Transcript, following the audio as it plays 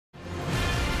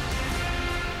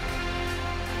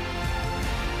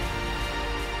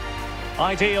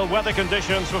Ideal weather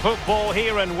conditions for football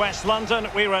here in West London.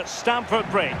 We're at Stamford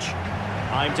Bridge.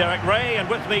 I'm Derek Ray, and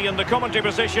with me in the commentary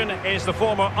position is the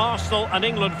former Arsenal and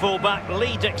England fullback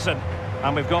Lee Dixon.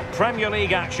 And we've got Premier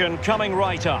League action coming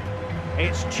right up.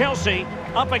 It's Chelsea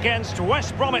up against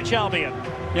West Bromwich Albion.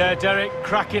 Yeah, Derek,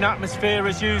 cracking atmosphere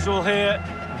as usual here.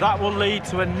 That will lead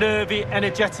to a nervy,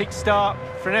 energetic start.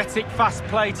 Frenetic, fast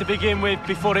play to begin with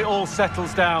before it all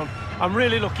settles down. I'm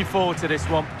really looking forward to this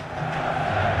one.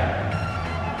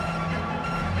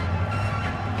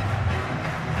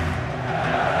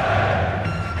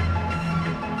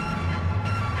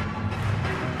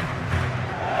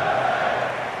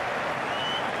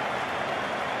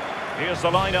 Here's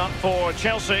the lineup for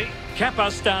Chelsea.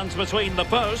 Kepa stands between the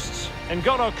posts.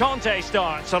 N'Golo Kanté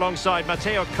starts alongside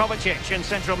Mateo Kovacic in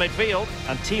central midfield.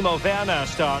 And Timo Werner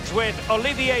starts with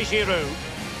Olivier Giroud.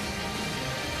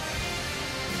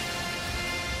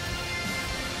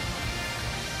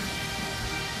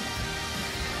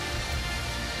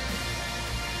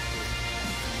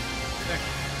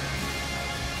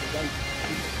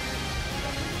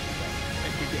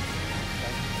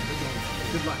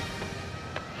 Good luck.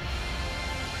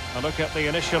 A look at the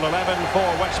initial 11 for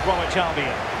West Bromwich Albion.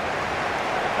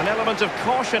 An element of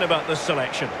caution about this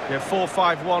selection. Yeah,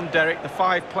 4-5-1, Derek. The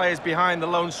 5 players behind the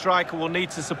lone striker will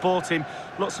need to support him.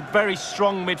 Looks a very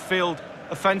strong midfield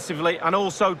offensively and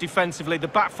also defensively. The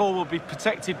back four will be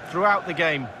protected throughout the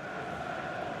game.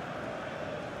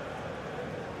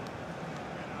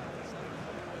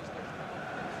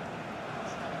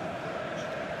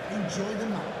 Enjoy the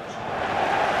match.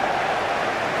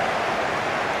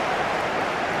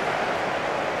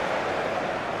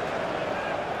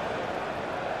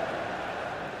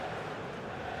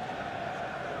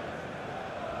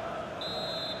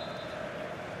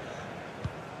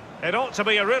 It ought to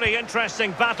be a really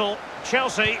interesting battle.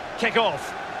 Chelsea kick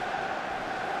off.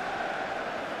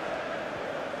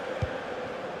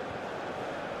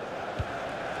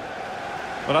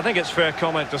 Well, I think it's fair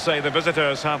comment to say the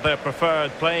visitors have their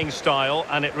preferred playing style,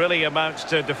 and it really amounts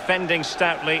to defending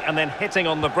stoutly and then hitting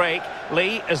on the break.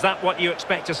 Lee, is that what you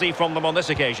expect to see from them on this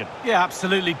occasion? Yeah,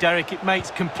 absolutely, Derek. It makes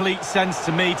complete sense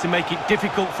to me to make it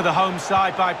difficult for the home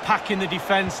side by packing the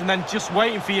defence and then just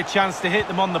waiting for your chance to hit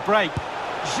them on the break.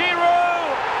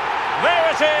 Giroud!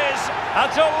 There it is! A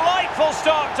delightful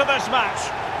start to this match.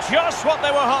 Just what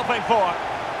they were hoping for.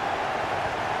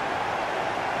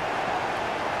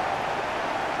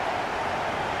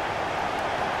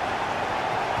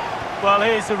 Well,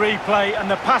 here's the replay,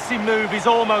 and the passing move is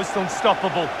almost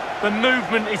unstoppable. The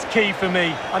movement is key for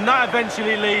me, and that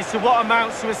eventually leads to what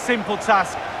amounts to a simple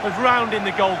task of rounding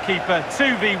the goalkeeper.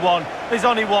 2v1. There's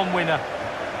only one winner.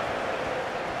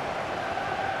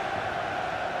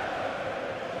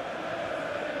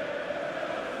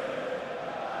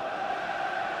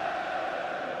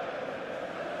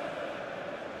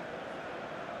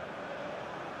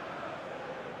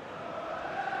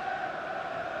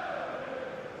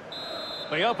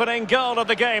 The opening goal of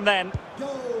the game then. Goal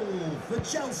for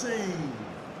Chelsea.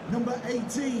 Number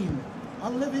 18,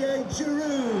 Olivier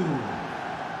Giroud.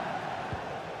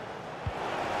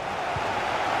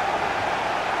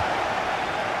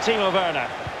 Timo Werner.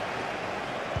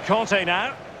 Kanté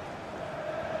now.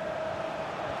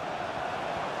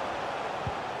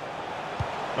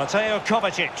 Mateo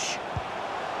Kovacic.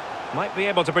 Might be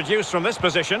able to produce from this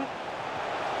position.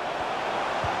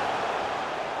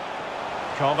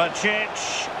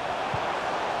 Kovacic.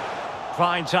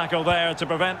 Fine tackle there to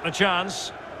prevent the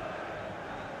chance.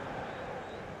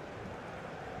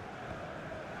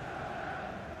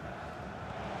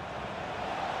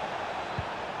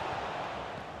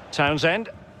 Townsend.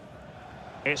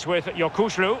 It's with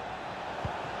Yokushlu.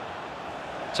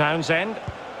 Townsend.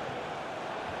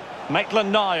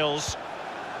 Maitland-Niles.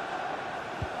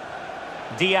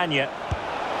 Diagne.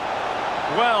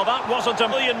 Well, that wasn't a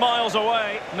million miles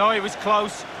away. No, it was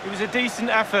close. It was a decent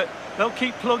effort. They'll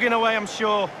keep plugging away, I'm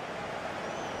sure.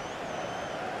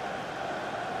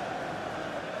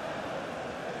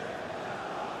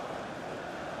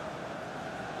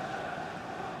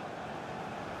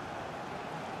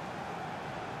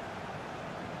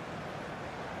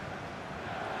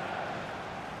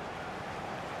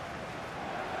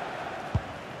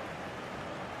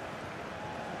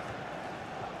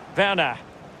 Werner.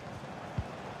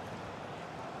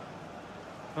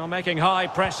 Well, making high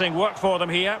pressing work for them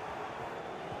here.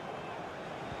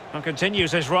 And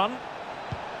continues his run.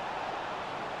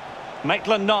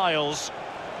 Maitland-Niles.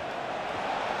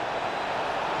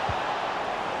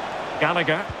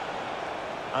 Gallagher.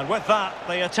 And with that,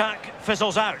 the attack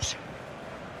fizzles out.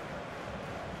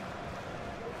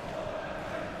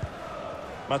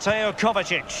 Mateo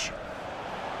Kovacic.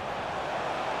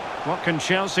 What can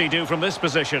Chelsea do from this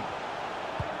position?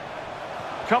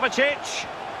 Kovacic.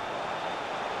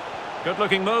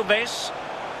 Good-looking move, this.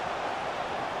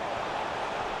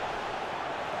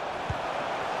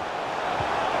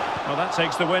 Well, that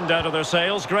takes the wind out of their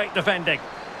sails. Great defending.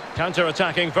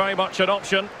 Counter-attacking, very much an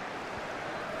option.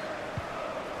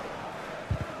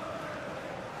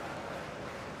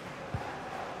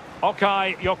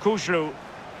 Okay, Yokushlu.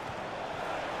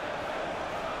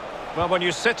 Well, when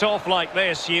you sit off like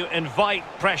this, you invite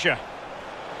pressure.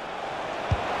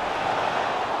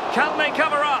 Can they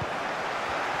cover up?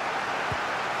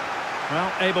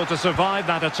 Well, able to survive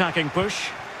that attacking push.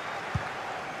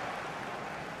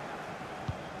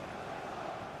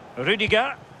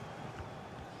 Rudiger.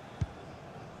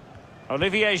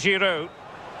 Olivier Giroud.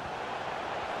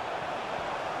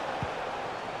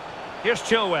 Here's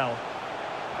Chilwell.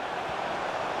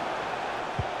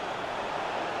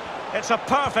 It's a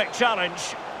perfect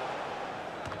challenge.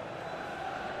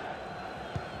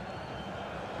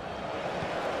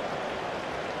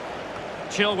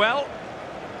 Chilwell.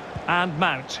 And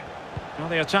Mount. Well,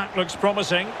 the attack looks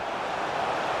promising.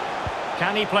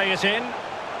 Can he play it in?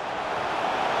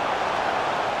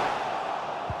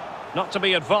 Not to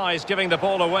be advised giving the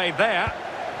ball away there.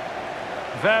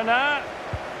 Werner.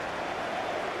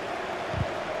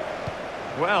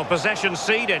 Well, possession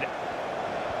ceded.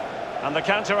 And the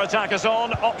counter-attack is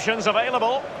on. Options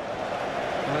available.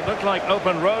 And it looked like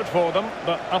open road for them,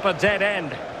 but up a dead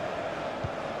end.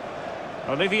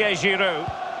 Olivier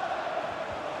Giroud.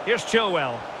 Here's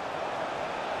Chilwell.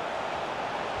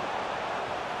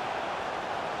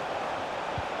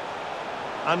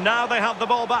 And now they have the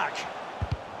ball back.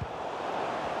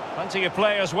 Plenty of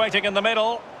players waiting in the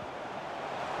middle.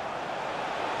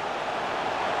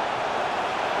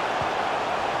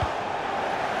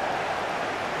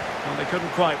 Well, they couldn't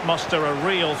quite muster a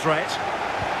real threat.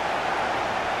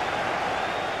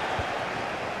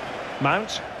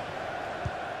 Mount.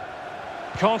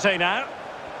 Conte now.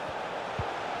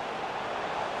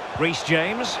 Reece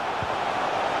James.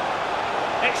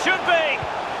 It should be!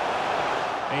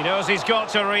 He knows he's got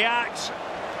to react.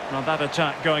 Well, that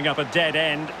attack going up a dead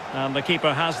end, and the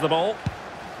keeper has the ball.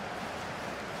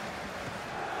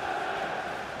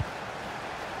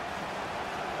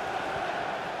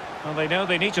 Well, they know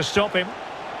they need to stop him.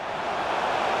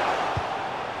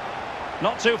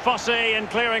 Not too fussy in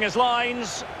clearing his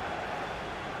lines.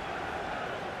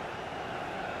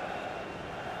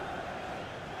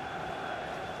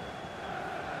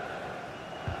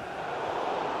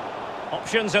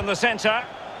 Options in the centre.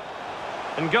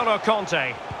 N'Golo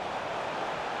Conte.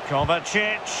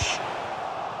 Kovacic.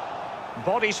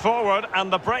 Bodies forward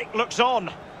and the break looks on.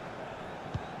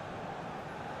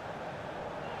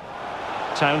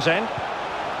 Townsend.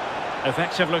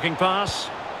 Effective looking pass.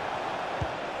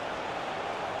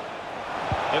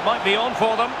 It might be on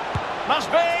for them. Must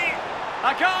be!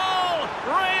 A goal!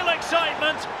 Real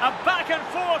excitement! A back and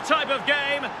forth type of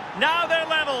game. Now they're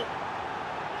level.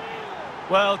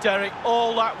 Well, Derek,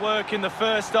 all that work in the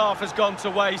first half has gone to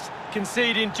waste,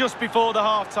 conceding just before the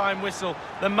half-time whistle.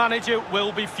 The manager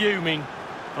will be fuming.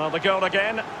 Well, the goal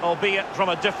again, albeit from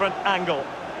a different angle.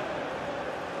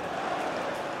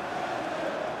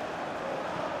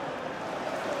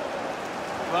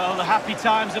 Well, the happy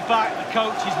times are back. The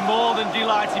coach is more than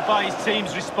delighted by his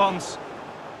team's response.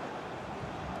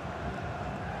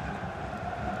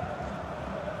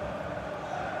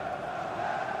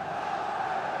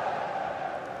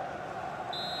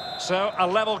 So, a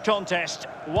level contest,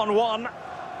 1-1.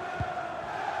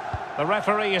 The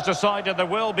referee has decided there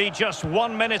will be just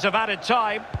 1 minute of added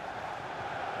time.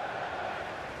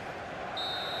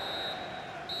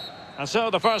 And so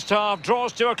the first half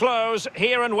draws to a close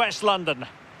here in West London.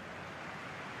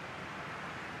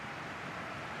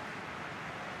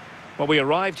 Well, we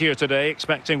arrived here today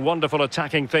expecting wonderful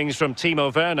attacking things from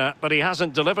Timo Werner, but he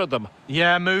hasn't delivered them.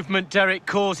 Yeah, movement, Derek,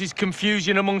 causes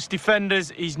confusion amongst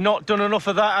defenders. He's not done enough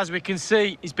of that, as we can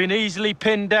see. He's been easily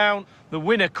pinned down. The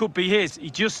winner could be his. He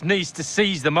just needs to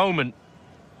seize the moment.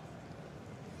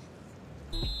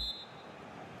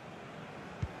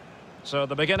 So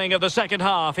the beginning of the second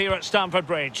half here at Stamford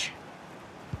Bridge.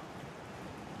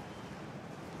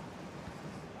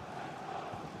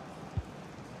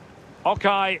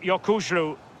 Okay,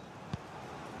 Yokushlu.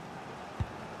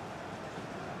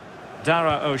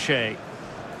 Dara O'Shea.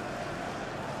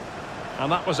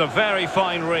 And that was a very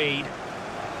fine read.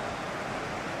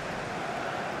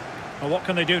 Well, what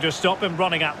can they do to stop him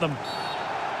running at them?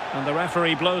 And the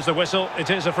referee blows the whistle. It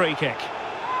is a free kick.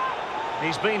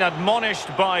 He's been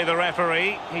admonished by the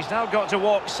referee. He's now got to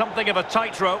walk something of a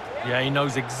tightrope. Yeah, he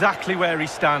knows exactly where he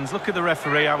stands. Look at the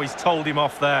referee, how he's told him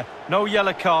off there. No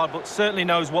yellow card, but certainly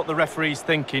knows what the referee's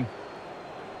thinking.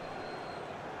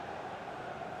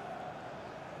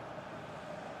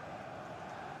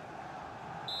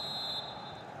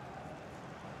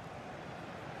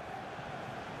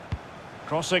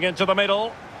 Crossing into the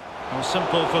middle. Oh,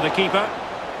 simple for the keeper.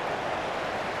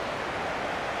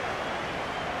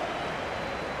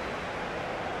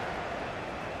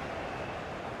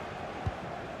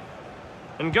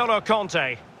 N'Golo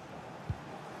Conte.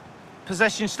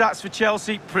 Possession stats for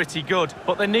Chelsea, pretty good.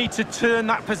 But they need to turn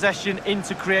that possession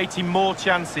into creating more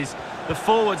chances. The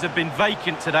forwards have been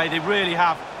vacant today, they really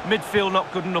have. Midfield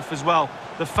not good enough as well.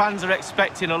 The fans are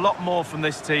expecting a lot more from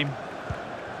this team.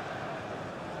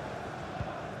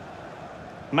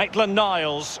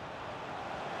 Maitland-Niles.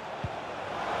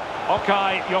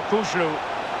 Okay, Yokushlu.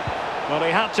 Well, he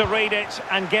had to read it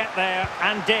and get there,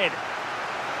 and did.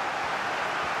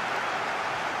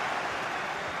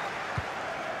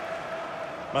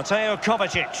 Mateo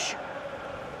Kovacic.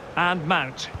 And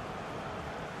Mount.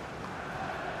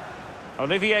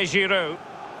 Olivier Giroud.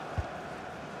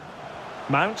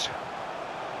 Mount.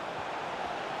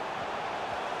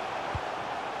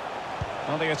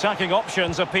 Well, the attacking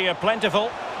options appear plentiful.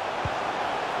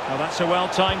 Well, that's a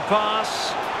well-timed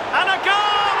pass. And a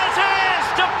goal it is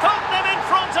to put them in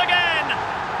front again!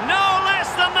 No less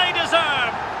than they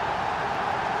deserve!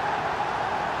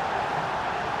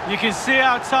 You can see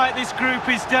how tight this group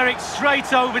is, Derek.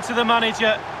 Straight over to the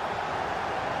manager.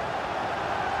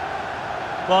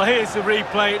 Well, here's the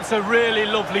replay. It's a really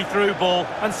lovely through ball.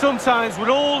 And sometimes, with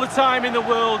all the time in the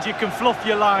world, you can fluff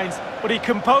your lines. But he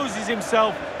composes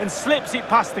himself and slips it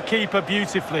past the keeper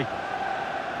beautifully.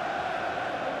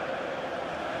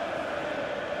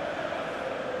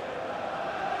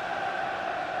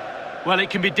 Well,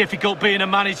 it can be difficult being a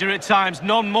manager at times,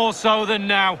 none more so than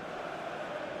now.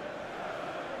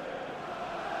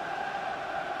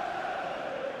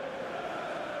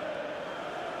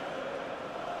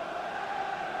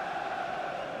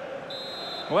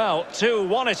 Well,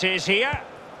 2-1 it is here.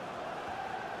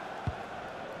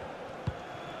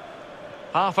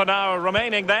 Half an hour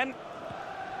remaining then.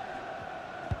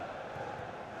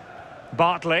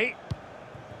 Bartley.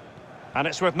 And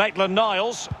it's with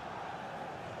Maitland-Niles.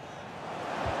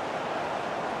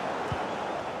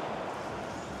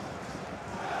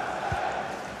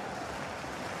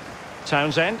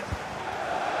 Townsend.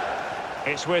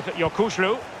 It's with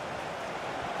Yokushlu.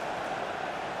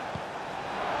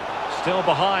 Still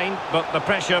behind, but the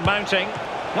pressure mounting.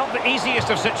 Not the easiest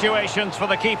of situations for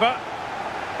the keeper.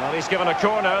 Well, he's given a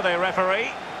corner, the referee.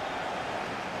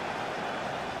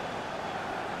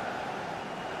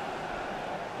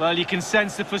 Well, you can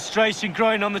sense the frustration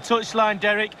growing on the touchline,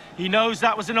 Derek. He knows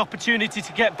that was an opportunity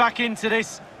to get back into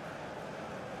this.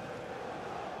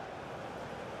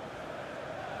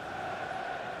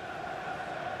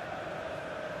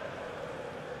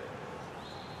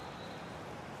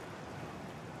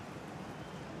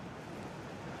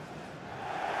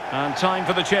 And time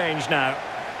for the change now.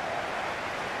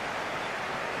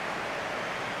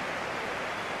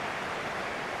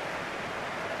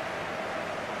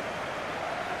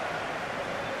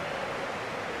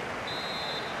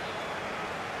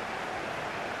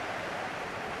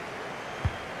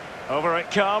 Over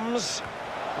it comes.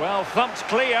 Well, thumped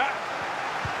clear.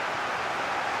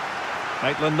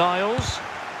 Maitland-Niles.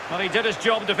 Well, he did his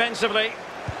job defensively.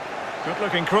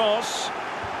 Good-looking cross.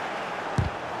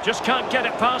 Just can't get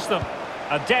it past them.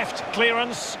 A deft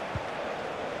clearance.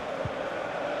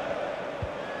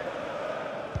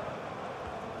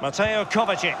 Mateo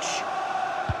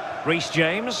Kovacic. Reece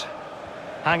James.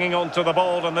 Hanging on to the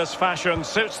ball in this fashion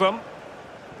suits them.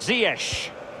 Ziyech.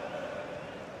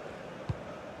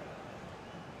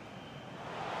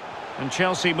 And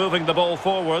Chelsea moving the ball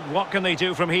forward. What can they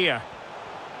do from here?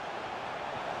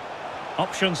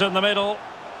 Options in the middle.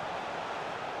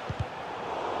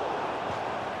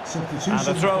 And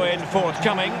a throw-in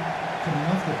forthcoming.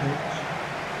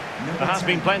 There has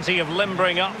been plenty of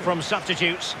limbering up from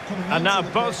substitutes. And now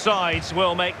both sides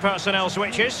will make personnel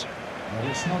switches.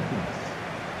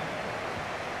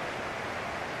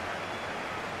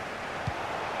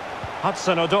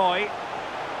 Hudson-Odoi.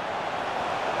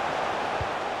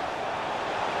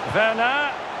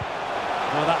 Werner.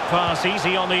 Oh, that pass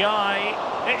easy on the eye.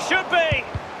 It should be.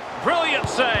 Brilliant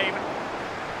save.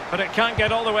 But it can't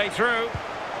get all the way through.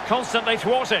 Constantly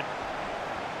thwarted.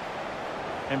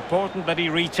 Important that he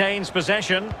retains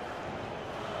possession.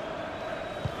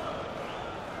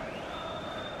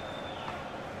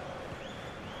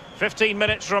 .15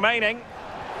 minutes remaining.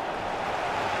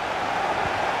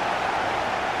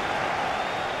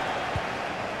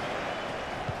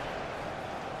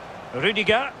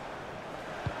 Rudiger.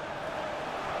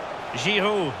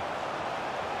 Giroud.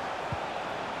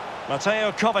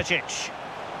 Mateo Kovacic.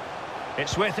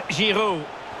 It's with Giroud.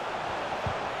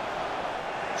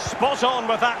 Spot on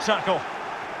with that tackle.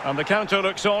 And the counter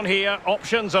looks on here.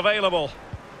 Options available.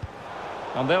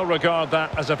 And they'll regard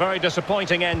that as a very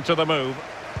disappointing end to the move.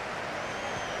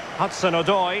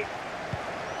 Hudson-Odoi.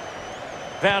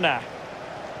 Werner.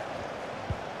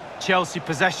 Chelsea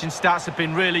possession stats have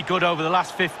been really good over the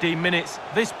last 15 minutes.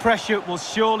 This pressure will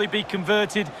surely be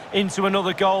converted into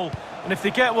another goal. And if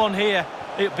they get one here,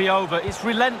 it'll be over. It's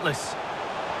relentless.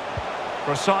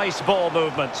 Precise ball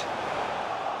movement.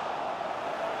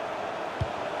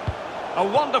 A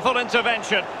wonderful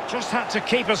intervention. Just had to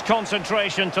keep his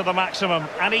concentration to the maximum,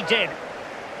 and he did.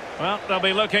 Well, they'll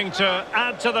be looking to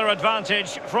add to their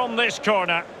advantage from this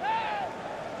corner.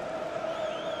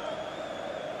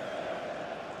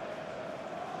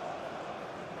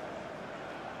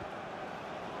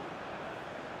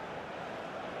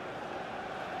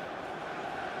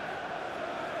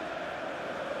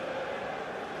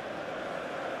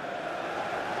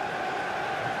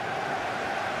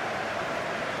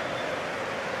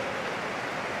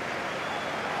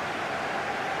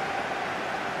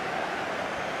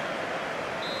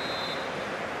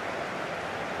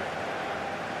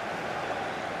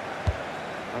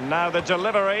 And now the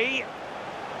delivery.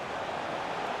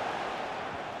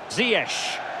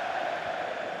 Ziyech.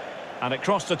 And it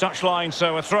crossed the touchline,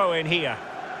 so a throw in here.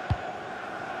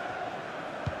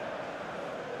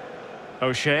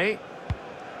 O'Shea.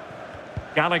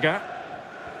 Gallagher.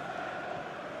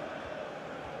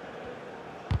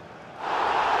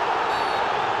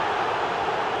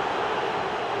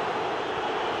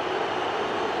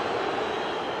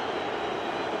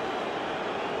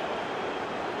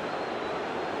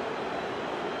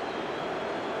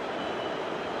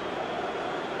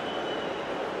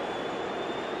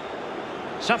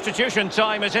 Substitution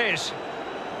time it is.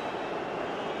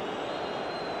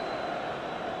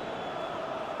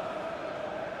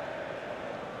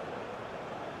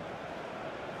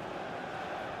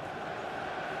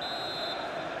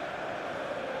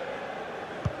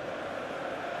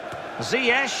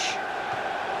 Ziyech.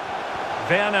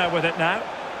 Werner with it now.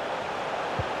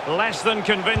 Less than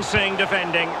convincing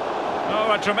defending.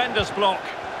 Oh, a tremendous block.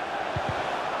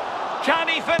 Can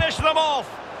he finish them off?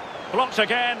 Blocked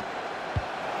again.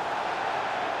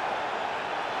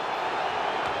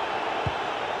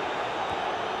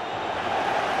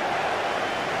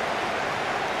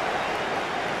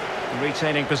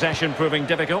 Retaining possession proving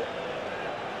difficult.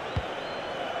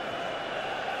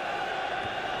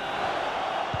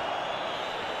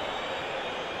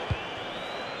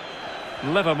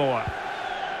 Livermore.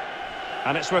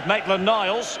 And it's with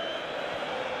Maitland-Niles.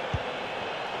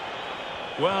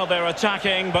 Well, they're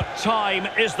attacking, but time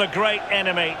is the great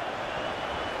enemy.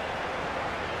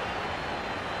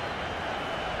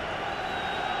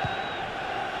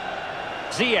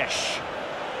 Ziyech.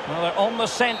 Well, they're on the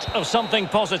scent of something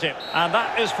positive. And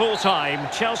that is full-time.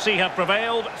 Chelsea have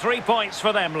prevailed. 3 points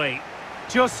for them, Lee.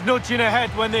 Just nudging ahead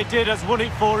when they did has won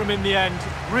it for them in the end.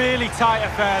 Really tight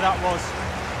affair that was.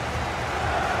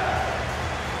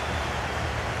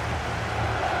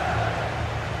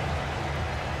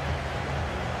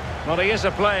 Well, he is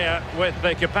a player with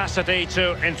the capacity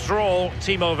to enthrall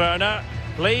Timo Werner.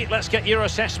 Lee, let's get your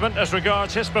assessment as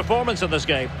regards his performance in this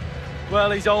game.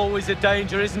 Well, he's always a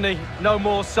danger, isn't he? No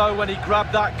more so when he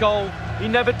grabbed that goal. He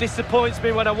never disappoints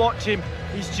me when I watch him.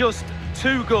 He's just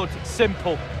too good,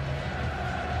 simple.